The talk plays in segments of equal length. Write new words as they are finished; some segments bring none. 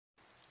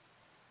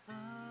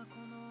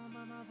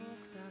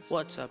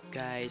What's up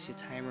guys,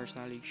 it's Heimer's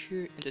Knowledge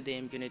here and today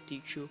I'm gonna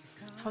teach you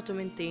how to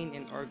maintain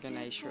and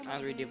organize your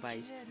Android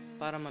device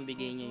para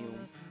mabigay niya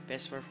yung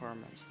best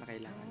performance na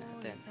kailangan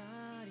natin.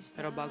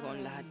 Pero bago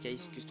ang lahat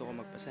guys, gusto ko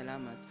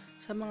magpasalamat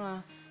sa mga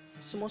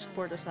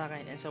sumusuporta sa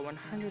akin and sa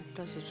 100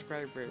 plus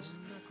subscribers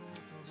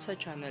sa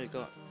channel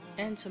ko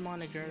and sa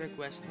mga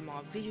nagre-request ng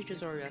mga video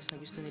tutorials na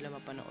gusto nila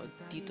mapanood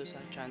dito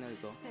sa channel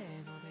ko.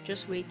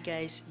 Just wait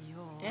guys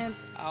and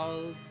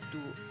I'll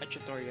do a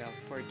tutorial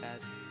for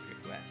that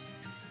request.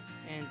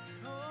 And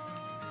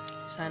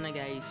sana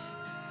guys,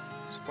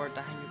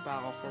 supportahan niyo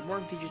pa ako for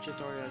more video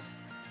tutorials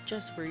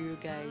just for you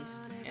guys.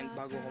 And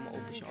bago ko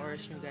maubos yung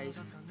oras niyo guys,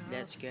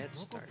 let's get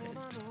started.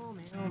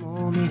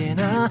 見れ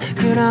な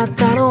くなっ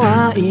たの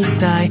は一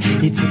体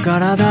いつか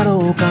らだろ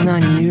うか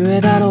何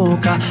故だろう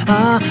か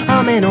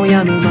雨の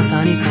止むま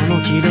さにその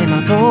切れ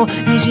間と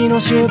虹の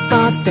出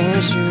発点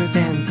終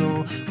点と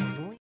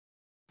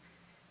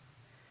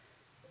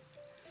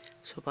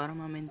So para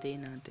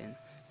ma-maintain natin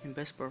yung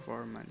best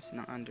performance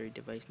ng Android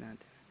device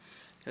natin,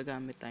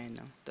 gagamit tayo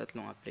ng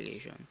tatlong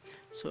application.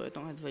 So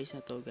itong advice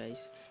na to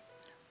guys,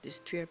 this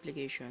 3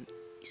 application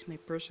is my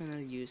personal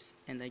use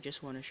and I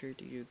just wanna share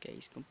to you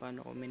guys kung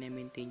paano ko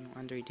maintain yung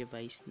Android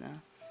device na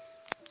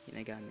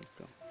ginagamit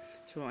ko.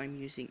 So I'm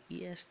using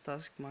ES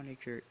Task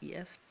Manager,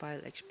 ES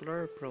File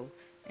Explorer Pro,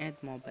 and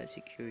Mobile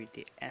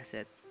Security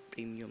Esset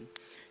Premium.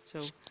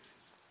 So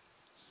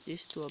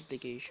these 2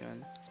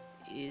 application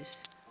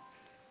is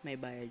may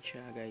bayad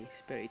siya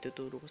guys, pero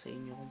ituturo ko sa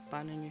inyo kung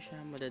paano nyo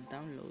siya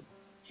mada-download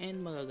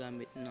and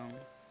magagamit ng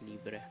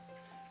libre.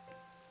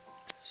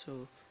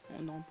 So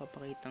ang una kong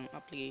papakitang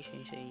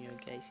application sa inyo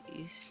guys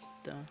is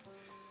the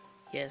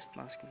ES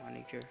Task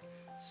Manager.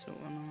 So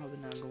ano nga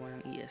ginagawa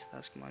ng ES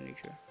Task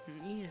Manager?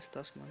 Ang ES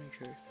Task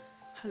Manager,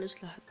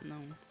 halos lahat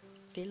ng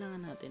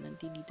kailangan natin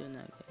nandito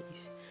na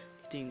guys.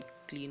 Dito yung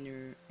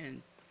cleaner and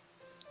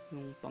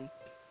yung pang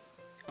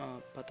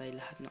patay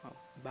lahat ng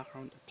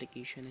background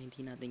application na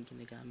hindi natin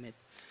ginagamit.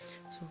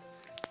 So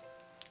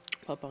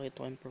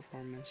papakita ko yung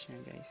performance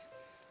niya guys.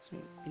 So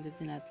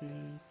pindutin natin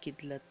yung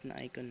kidlat na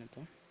icon na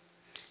to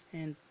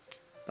and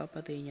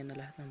papatayin niya na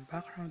lahat ng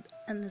background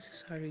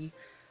unnecessary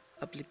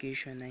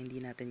application na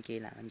hindi natin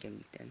kailangan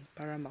gamitin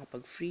para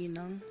makapag-free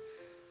ng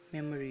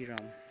memory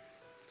RAM.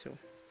 So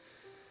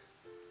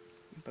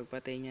yung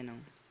pagpatay niya ng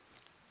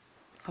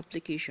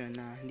application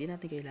na hindi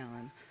natin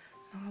kailangan,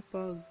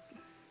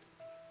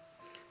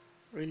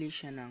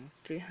 release siya ng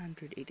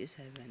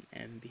 387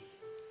 MB.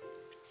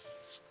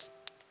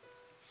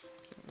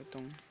 So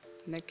itong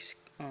next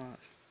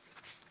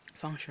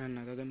function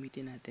na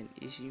gagamitin natin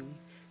is yung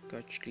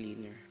cache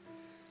cleaner.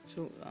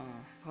 So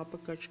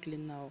kapag cache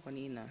clean na ako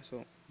kanina,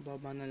 so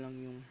baba na lang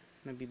yung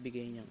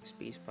nabibigay niyang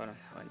space para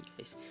sa akin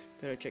guys.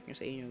 Pero check nyo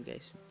sa inyo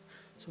guys.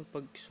 So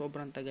pag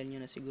sobrang tagal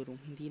nyo na siguro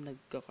hindi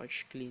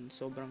nagka-cache clean,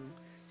 siguro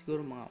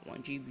mga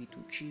 1GB,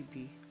 2GB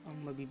ang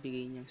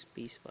mabibigay niyang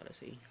space para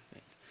sa inyo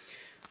guys.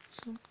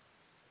 So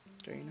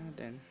try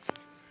natin.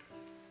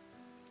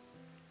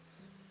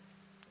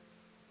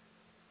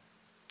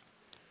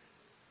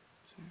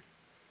 So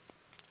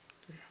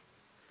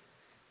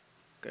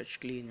cache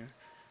cleaner.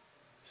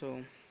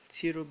 So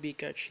 0B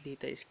cache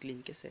data is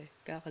clean kasi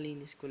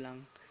kakalinis ko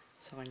lang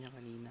sa kanya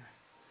kanina.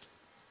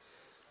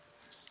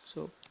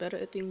 So pero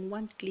ito yung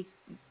one click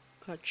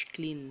cache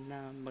clean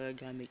na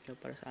magagamit nyo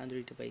para sa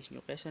Android device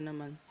nyo, kaysa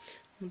naman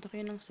punta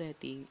kayo ng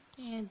setting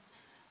and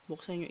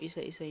buksan nyo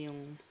isa-isa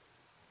yung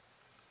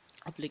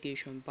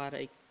application para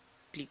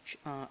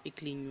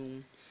i-clean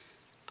yung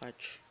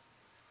cache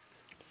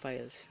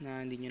files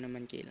na hindi nyo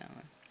naman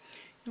kailangan.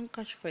 Yung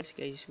cache files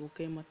guys, huwag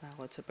kayong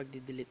matakot sa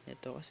pagdi-delete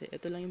nito kasi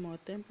ito lang yung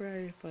mga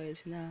temporary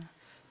files na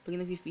pag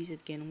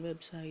nag-visit kayo ng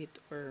website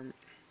or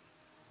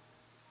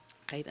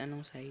kahit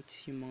anong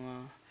sites, yung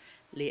mga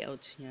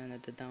layouts nya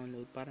na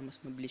da-download para mas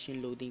mabilis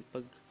yung loading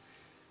pag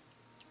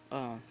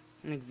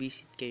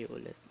nag-visit kayo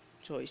ulit.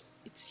 So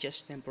it's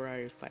just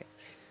temporary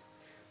files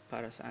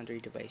para sa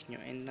Android device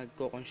nyo and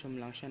nagko-consume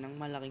lang siya ng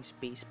malaking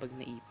space pag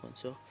naipon.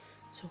 So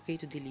it's okay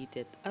to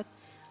delete it. At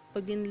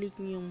pag dinelete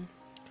nyo yung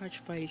cache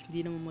files,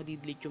 hindi naman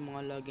ma-delete yung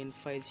mga login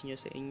files nyo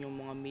sa inyong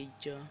mga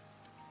media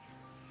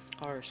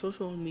or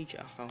social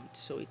media accounts.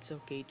 So it's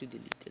okay to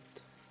delete it.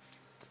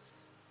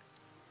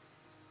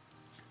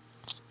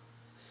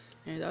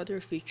 And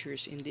other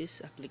features in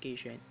this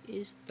application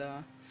is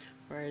the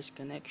wireless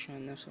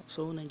connection.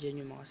 So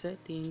nandiyan yung mga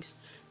settings,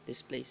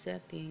 display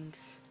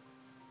settings,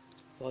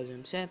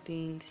 volume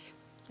settings,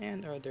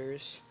 and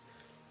others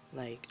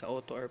like the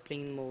auto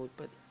airplane mode,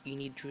 but you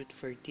need root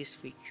for this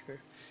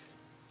feature.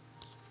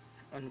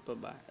 Ano pa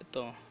ba?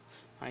 Ito,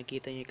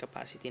 makikita nyo yung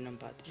capacity ng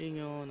battery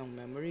nyo, ng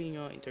memory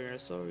nyo, internal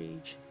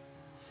storage,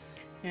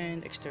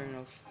 and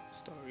external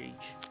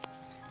storage.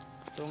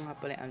 Ito nga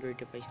pala yung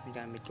Android device na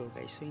gamit ko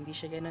guys. So hindi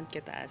siya ganun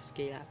kataas,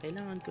 kaya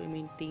kailangan ko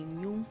i-maintain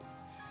yung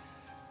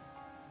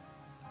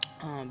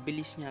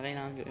bilis niya,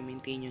 kailangan ko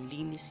i-maintain yung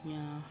linis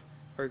niya,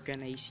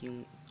 organize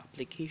yung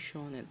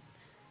application, and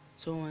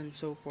so on and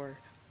so forth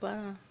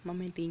para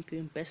ma-maintain ko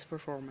yung best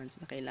performance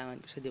na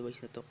kailangan ko sa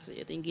device na to kasi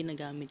ito yung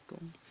ginagamit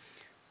kong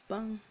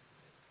pang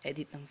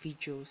edit ng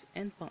videos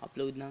and pang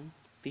upload ng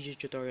video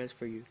tutorials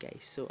for you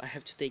guys. So I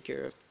have to take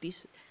care of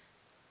this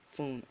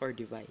phone or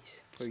device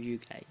for you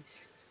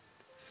guys.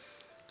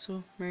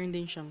 So meron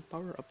din siyang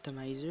power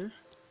optimizer.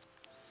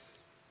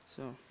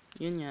 So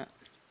yun nga,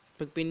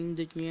 pag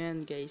pinindot nyo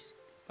yan guys,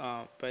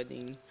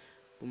 pwedeng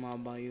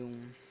bumaba yung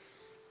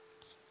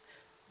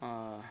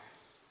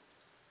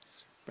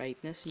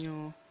brightness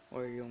nyo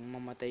or yung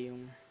mamatay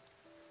yung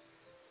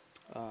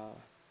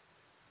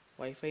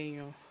wifi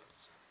nyo.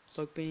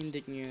 Pag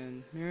pinindot nyo yan,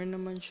 meron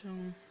naman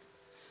siyang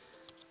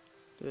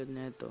tulad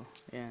nito,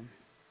 ayan,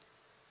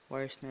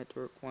 wires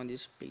network 1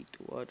 display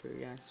to other,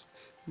 yan.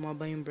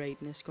 Bumaba yung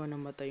brightness ko,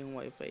 namatay yung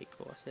wifi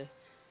ko kasi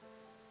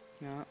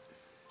nga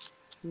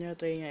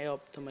tinatry niya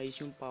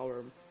i-optimize yung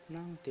power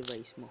ng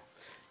device mo.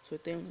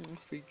 So ito yung mga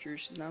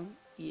features ng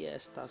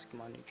ES Task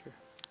Manager.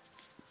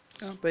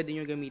 Pwede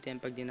nyo gamitin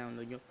pag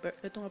dinownload nyo. Pero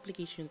itong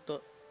application to,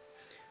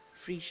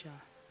 free siya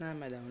na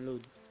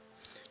ma-download.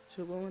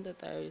 So pumunta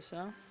tayo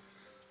sa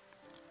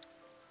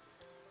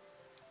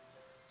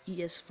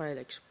ES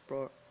File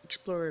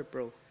Explorer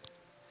Pro.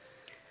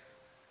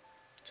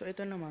 So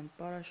ito naman,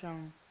 para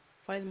siyang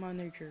file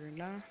manager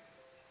na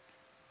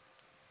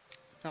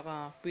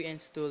naka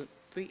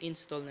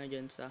pre-install na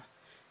dyan sa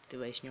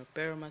device nyo.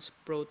 Pero mas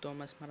pro to,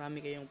 mas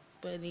marami kayong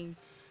pwedeng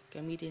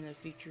gamitin na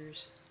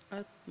features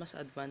at mas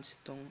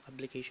advanced tong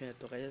application na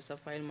to kaysa sa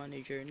file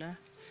manager na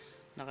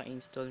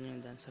naka-install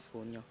nyo dyan sa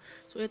phone nyo.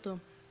 So ito,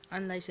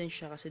 unlicensed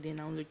siya kasi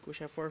dinownload ko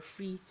siya for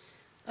free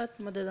at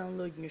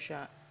madadownload nyo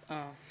siya.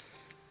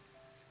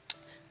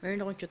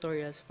 Meron akong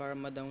tutorials para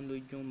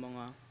ma-download yung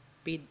mga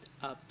paid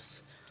apps,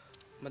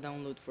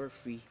 ma-download for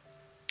free.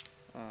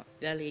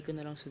 Ilalagay ko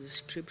na lang sa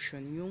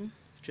description yung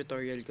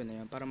tutorial ko na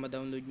yan para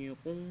ma-download nyo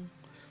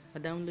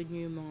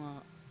yung mga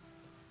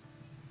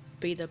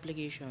paid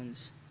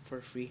applications for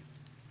free.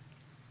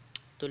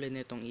 Tulad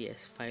nitong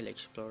ES File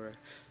Explorer.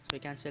 So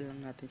i-cancel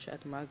lang natin siya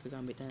at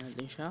magagamit na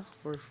natin siya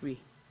for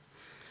free.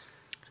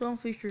 So ang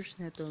features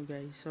nito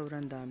guys,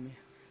 sobrang dami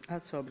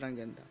at sobrang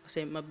ganda.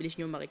 Kasi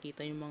mabilis nyo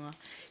makikita yung mga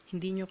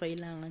hindi nyo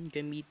kailangan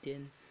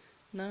gamitin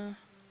na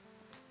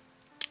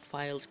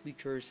files,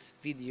 pictures,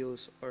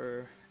 videos,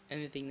 or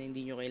anything na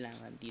hindi nyo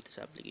kailangan dito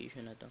sa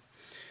application na to.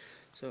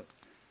 So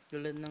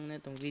tulad ng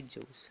netong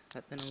videos,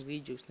 at ng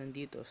videos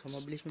nandito. So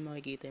mabilis nyo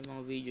makikita yung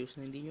mga videos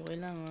na hindi nyo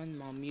kailangan,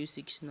 mga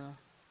musics na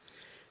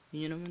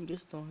hindi nyo naman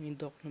gusto, yung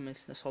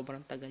documents na sobrang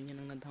tagal nyo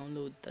nang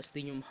na-download, tas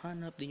di nyo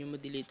mahanap, di nyo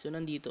ma-delete. So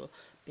nandito,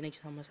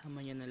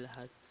 pinagsama-sama nyo na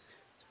lahat.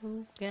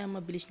 So kaya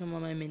mabilis nyo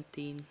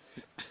ma-maintain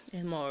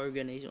and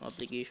ma-organize yung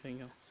application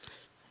nyo.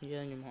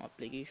 Ayan yung mga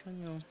application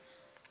nyo.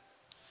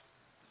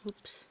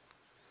 Oops.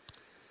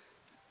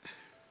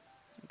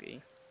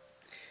 Okay.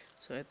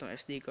 So itong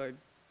SD card.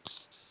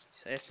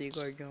 Sa SD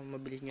card nyo,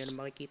 mabilis nyo na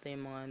makikita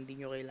yung mga hindi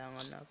nyo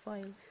kailangan na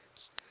files.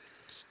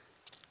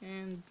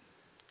 And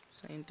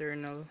sa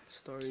internal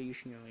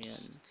storage nyo,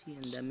 yan. See,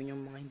 ang dami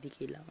yung mga hindi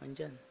kailangan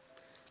dyan.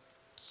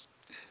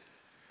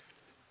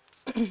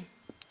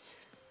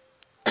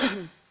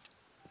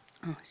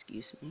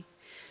 Excuse me.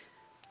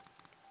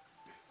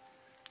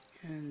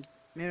 And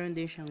meron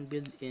din siyang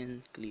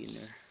built-in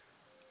cleaner.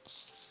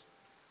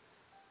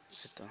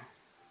 Ito.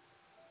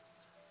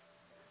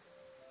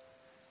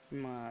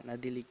 Yung mga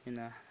na-delete nyo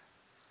na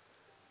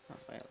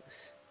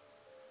files.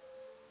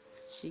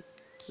 See,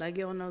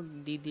 lagi ako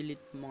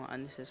nag-delete mga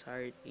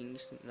unnecessary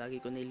things. Lagi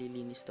ko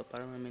nililinis to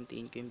para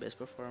ma-maintain ko yung best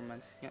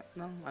performance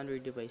ng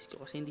Android device ko.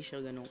 Kasi hindi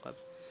siya ganun ka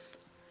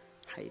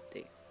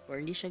high-tech.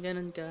 Or hindi siya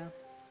ganun ka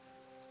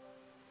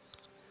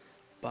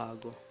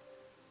bago.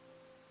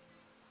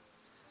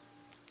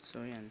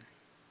 So, yan.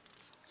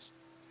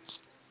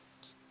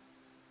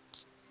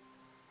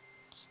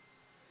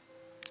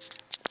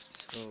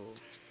 So,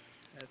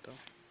 eto.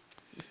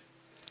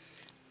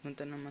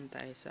 Punta naman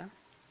tayo sa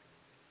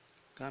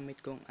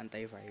gamit kong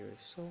antivirus.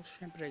 So,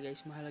 syempre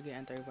guys, mahalaga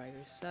yung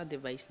antivirus sa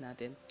device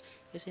natin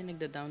kasi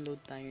nagda-download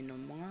tayo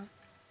ng mga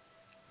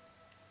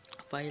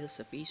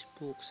files sa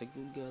Facebook, sa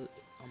Google,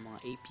 ang mga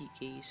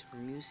APKs or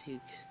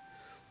music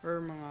or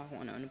mga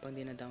kung ano-ano pang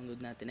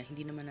dina-download natin na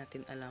hindi naman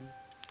natin alam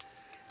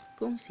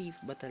kung safe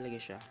ba talaga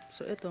siya.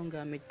 So, ito ang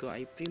gamit ko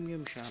ay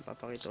premium siya.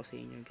 Papakita ko sa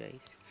inyo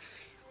guys.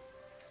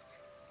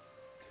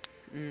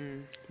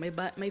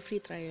 May free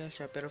trial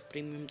siya pero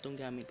premium tong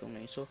gamit ko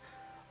ngayon. So,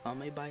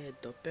 may bayad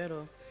to.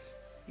 Pero,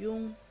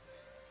 yung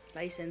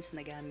license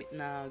na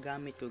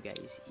gamit ko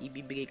guys,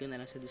 ibibigay ko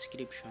na lang sa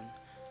description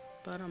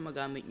para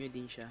magamit nyo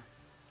din siya.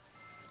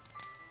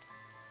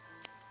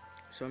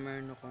 So,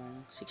 meron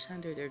akong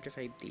 635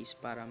 days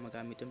para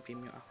magamit yung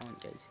premium account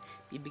guys.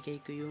 Ibigay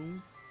ko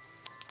yung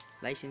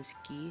license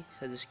key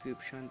sa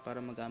description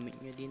para magamit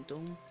nyo din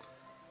tong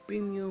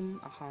premium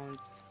account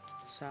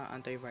sa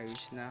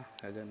antivirus na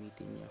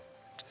gagamitin nyo.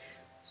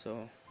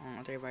 So,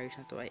 ang antivirus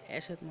na to ay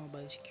Esset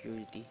Mobile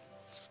Security.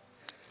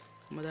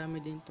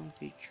 Madami din tong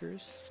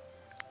features.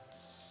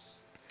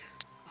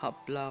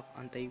 App lock,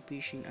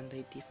 anti-phishing,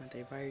 anti-thief,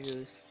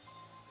 antivirus.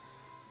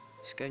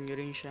 Scan nyo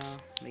rin siya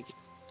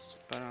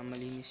para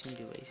malinis yung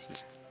device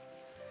niya.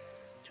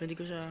 So, hindi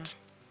ko siya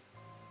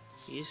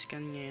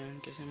i-scan niya yan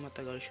kasi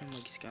matagal siya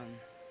mag-scan.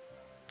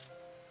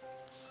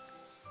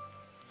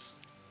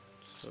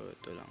 So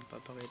ito lang,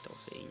 papakita ko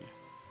sa inyo.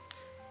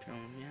 So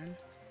yan,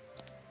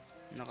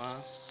 naka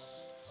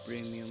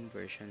premium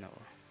version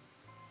ako.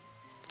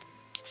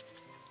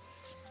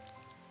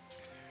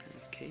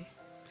 Okay,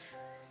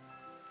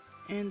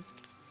 and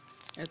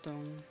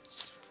itong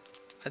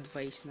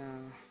advice na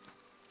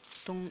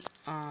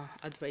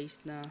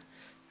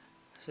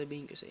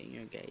sabihin ko sa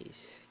inyo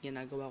guys,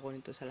 ginagawa ko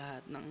nito sa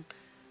lahat ng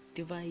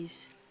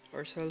device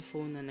or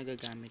cellphone na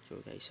nagagamit ko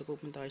guys. So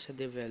pupunta kayo sa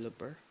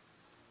developer,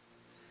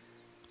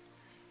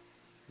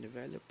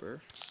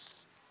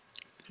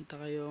 punta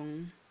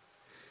kayong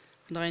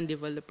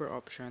developer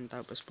option,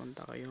 tapos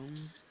punta kayong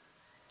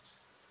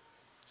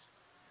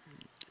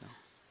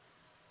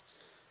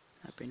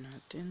hanapin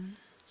natin,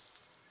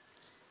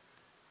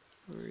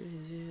 where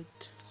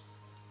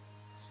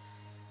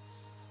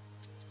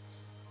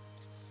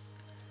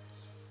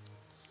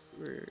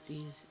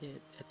is it,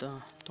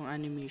 itong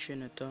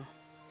animation na to,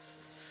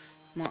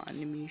 mga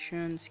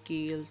animation,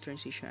 scale,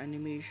 transition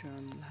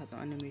animation, lahat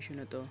ng animation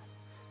na to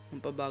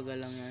mapabagal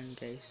lang yan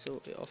guys.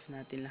 So i-off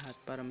natin lahat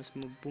para mas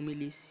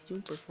bumilis yung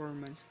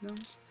performance ng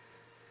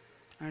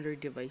other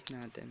device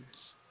natin.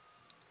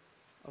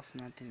 Off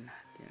natin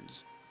lahat yan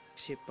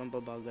kasi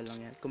pampabagal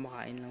lang yan,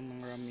 kumakain lang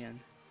ng RAM yan.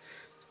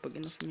 So pag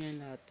in-off nyo yan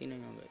lahat,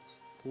 tingnan nyo guys,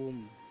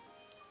 boom,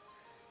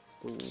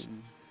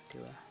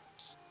 diba?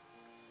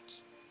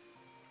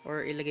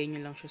 Or ilagay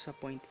nyo lang siya sa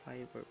 0.5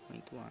 or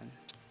 0.1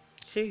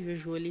 kasi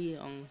usually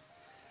ang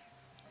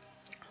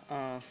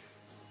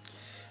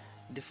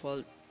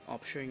default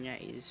option niya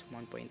is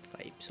 1.5.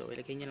 So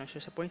ilagay nyo lang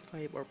siya sa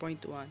 0.5 or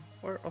 0.1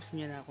 or off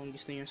nyo na kung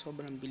gusto nyo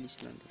sobrang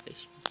bilis ng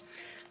device nyo.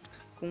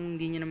 Kung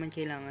hindi nyo naman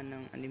kailangan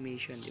ng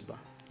animation, diba?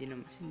 Hindi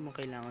naman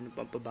kailangan ng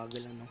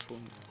pampabagal lang ng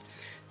phone.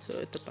 So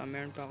ito pa,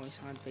 meron pa akong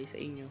isang advice sa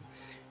inyo.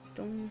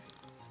 Itong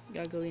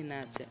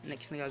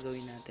next na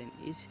gagawin natin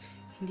is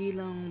hindi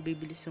lang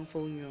bibilis yung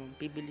phone nyo,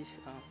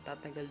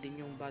 tatagal din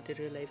yung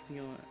battery life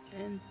nyo,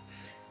 and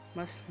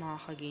mas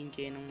makaka-gain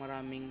kayo ng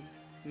maraming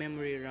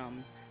memory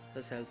RAM sa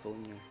cellphone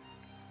nyo.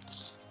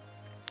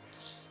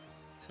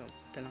 So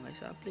punta lang kayo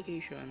sa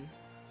application,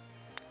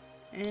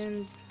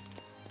 and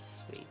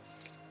wait,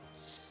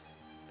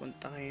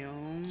 punta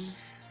kayong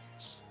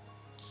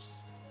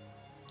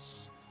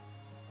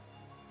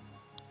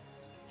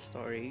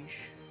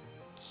storage,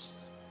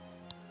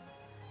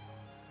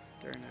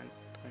 turn on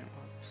yung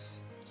apps.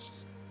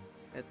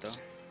 Ito,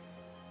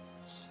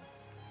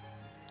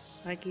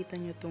 nakikita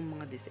nyo itong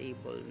mga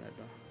disable na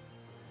to.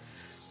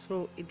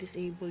 So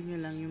i-disable nyo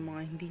lang yung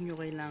mga hindi nyo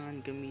kailangan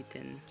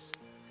gamitin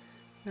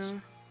na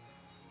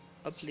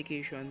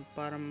application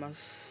para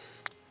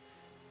mas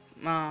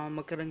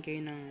magkaroon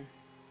kayo ng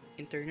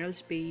internal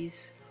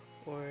space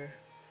or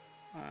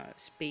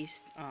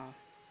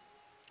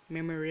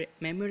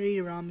memory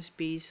RAM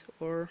space,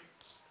 or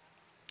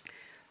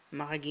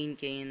makagain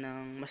kayo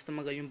ng mas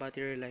tumagal yung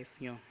battery life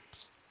nyo.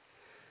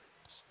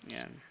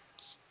 Yan.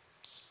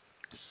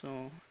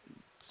 So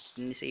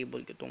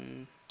disable ko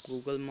itong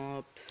Google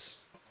Maps,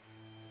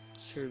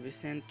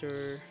 Service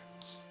Center,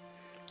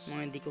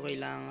 mga hindi ko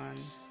kailangan.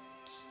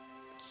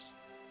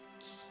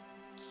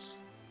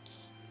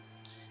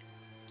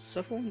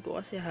 Sa phone ko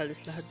kasi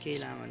halos lahat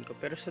kailangan ko,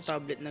 pero sa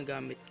tablet na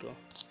gamit ko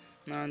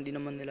na hindi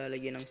naman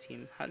nilalagyan ng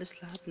SIM, halos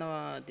lahat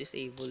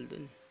na-disable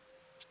dun.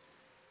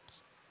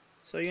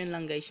 So yun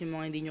lang guys, yung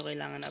mga hindi nyo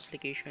kailangan na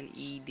application,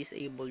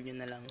 i-disable nyo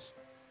na lang.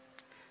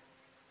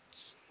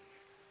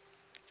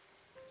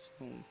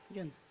 So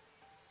yun.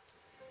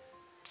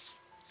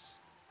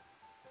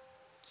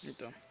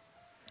 Ito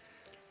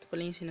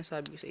pala yung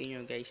sinasabi ko sa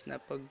inyo guys, na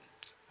pag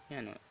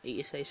yan,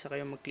 iisa-isa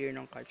kayo mag-clear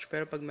ng cache,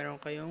 pero pag meron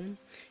kayong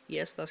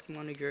ES Task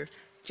Manager,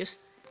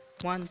 just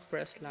one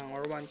press lang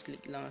or one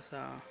click lang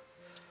sa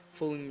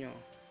phone nyo,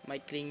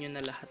 may clean nyo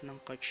na lahat ng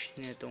cache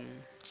nitong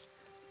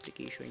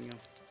application nyo.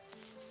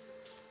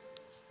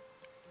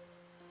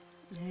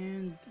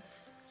 And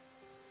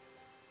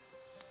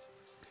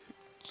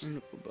ano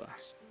po ba,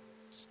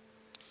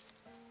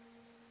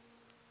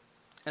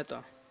 ito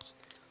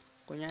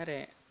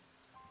kunyari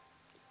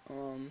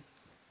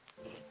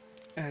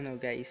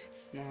guys,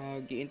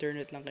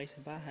 nag-internet lang kayo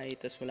sa bahay,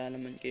 tas wala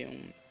naman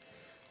kayong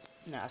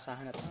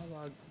naasahan na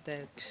tawag,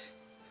 text,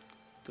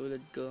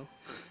 tulad ko,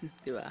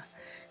 diba?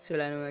 So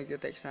wala naman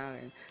nagte-text sa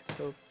akin.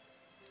 So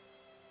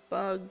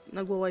pag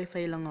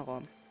nagwa-wifi lang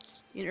ako,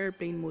 in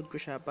airplane mode ko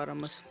siya para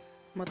mas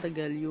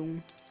matagal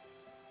yung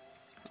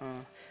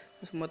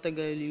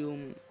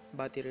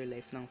battery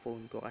life ng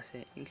phone ko,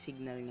 kasi yung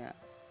signal nga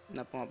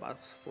na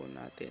pumapasok sa phone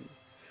natin,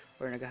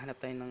 or naghahanap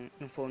tayo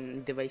ng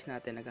phone device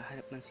natin,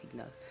 naghahanap ng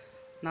signal,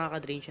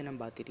 nakaka-drain siya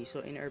ng battery. So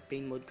in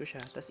airplane mode ko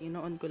siya, tapos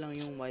ino-on ko lang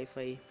yung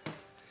wifi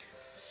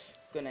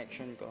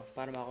connection ko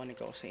para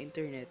makakonect ako sa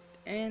internet,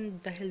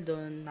 and dahil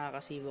doon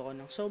nakaka-save ako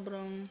ng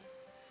sobrang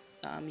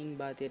daming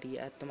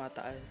battery at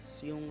tumataas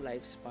yung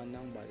lifespan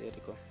ng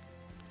battery ko.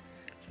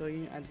 So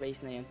yun yung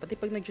advice na yun. Pati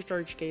pag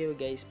nag-charge kayo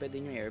guys,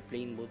 pwede nyo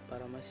airplane mode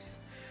para mas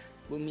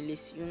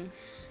bumilis yung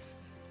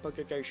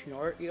pagka-charge nyo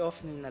or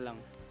i-off nyo na lang.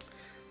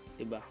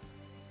 Diba?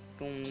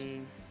 Kung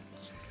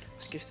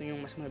mas gusto nyo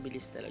mas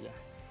mabilis talaga.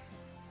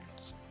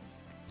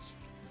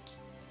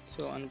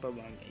 So, ano pa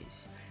ba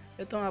guys?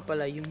 Ito nga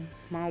pala yung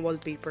mga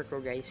wallpaper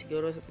ko guys.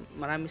 Siguro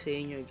marami sa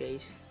inyo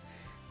guys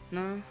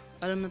na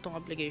alam na tong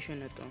application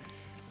na to.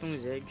 Itong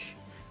Zedge.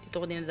 Dito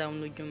ko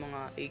din-download yung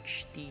mga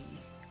HD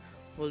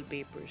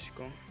wallpapers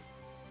ko.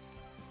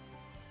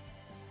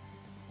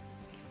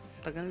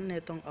 Tagal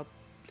na itong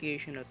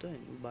application na to.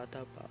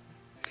 Bata pa.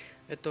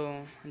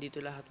 Ito, andito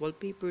lahat.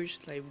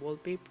 Wallpapers, live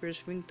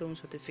wallpapers,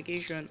 ringtones,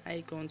 notification,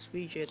 icons,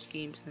 widget,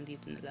 games.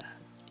 Nandito na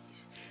lahat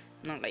guys.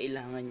 Nang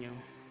kailangan nyo.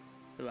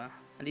 Diba?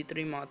 Andito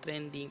rin mga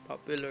trending,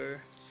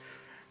 popular,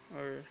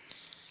 or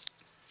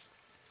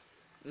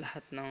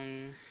lahat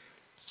ng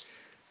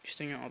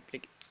gusto nyong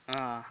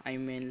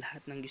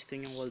lahat ng gusto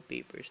nyong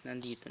wallpapers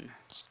nandito na.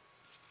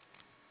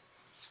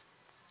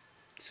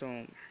 So,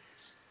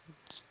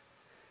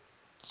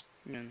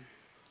 yun.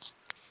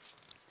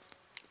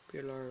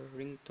 Popular,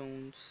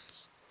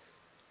 ringtones.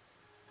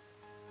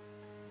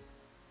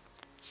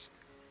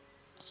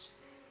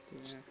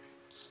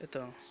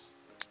 Ito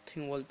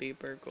yung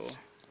wallpaper ko.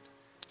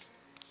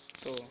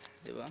 Ito,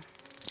 di ba?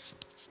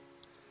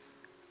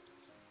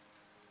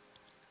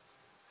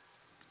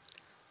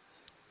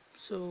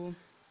 So,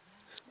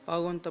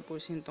 bago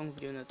tapusin tong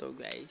video na to,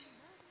 guys.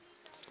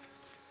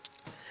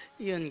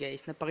 Yun,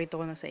 guys, napakita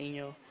ko na sa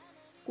inyo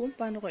kung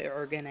paano ko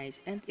i-organize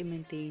and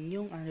i-maintain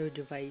yung other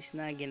device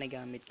na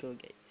ginagamit ko,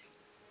 guys.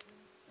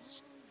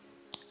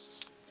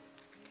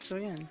 So,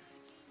 yan.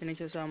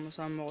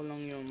 Pinagsasama-sama ko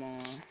lang yung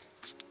mga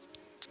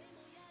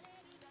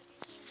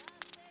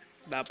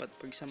dapat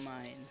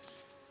pagsamahin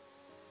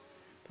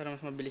para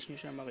mas mabilis nyo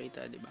siya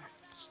makita, di ba?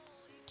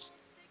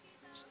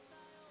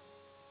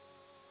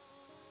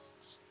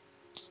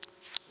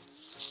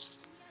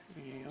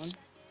 Ngayon,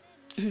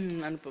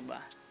 ano pa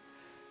ba?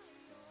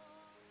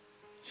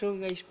 So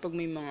guys, pag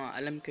may mga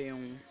alam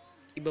kayong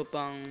iba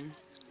pang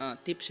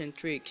tips and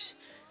tricks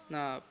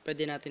na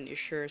pwede natin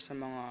i-share sa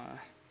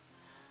mga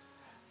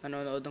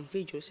nanonood ng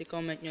videos,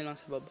 i-comment nyo lang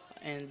sa baba,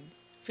 and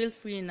feel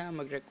free na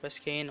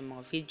mag-request kayo ng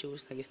mga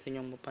videos na gusto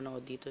nyo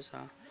mapanood dito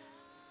sa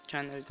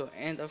channel ko,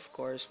 and of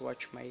course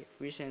watch my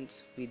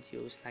recent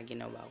videos na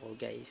ginawa ko,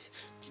 guys.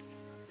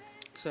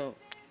 So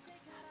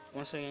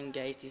once again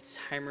guys, it's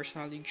Heimer's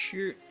Knowledge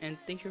here, and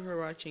thank you for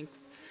watching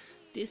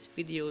these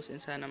videos, and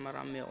sana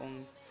marami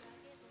akong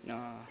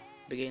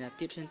bigay na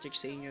tips and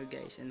tricks sa inyo,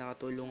 guys, and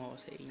nakatulong ako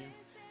sa inyo.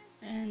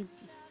 And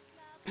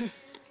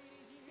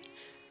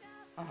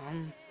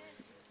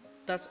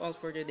that's all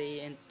for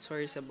today, and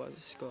sorry sa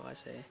boses ko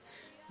kasi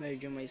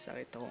medyo may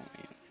sakit ako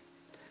ngayon.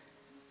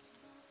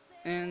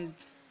 And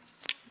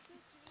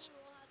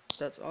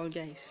that's all,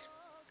 guys.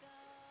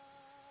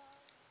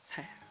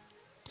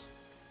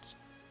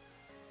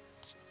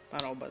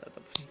 Para ko ba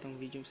tatapusin itong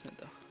videos na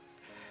to?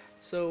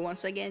 So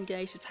once again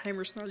guys, it's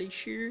Heimer's Knowledge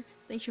here.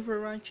 Thank you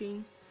for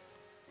watching.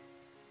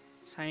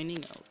 Signing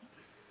out.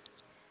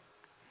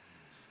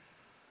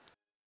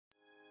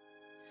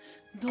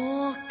 ど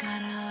うか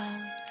ら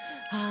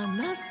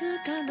話す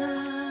か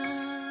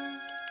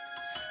な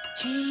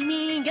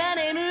君が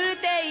眠っ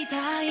てい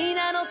た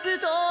稲のス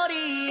トーリ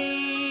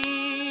ー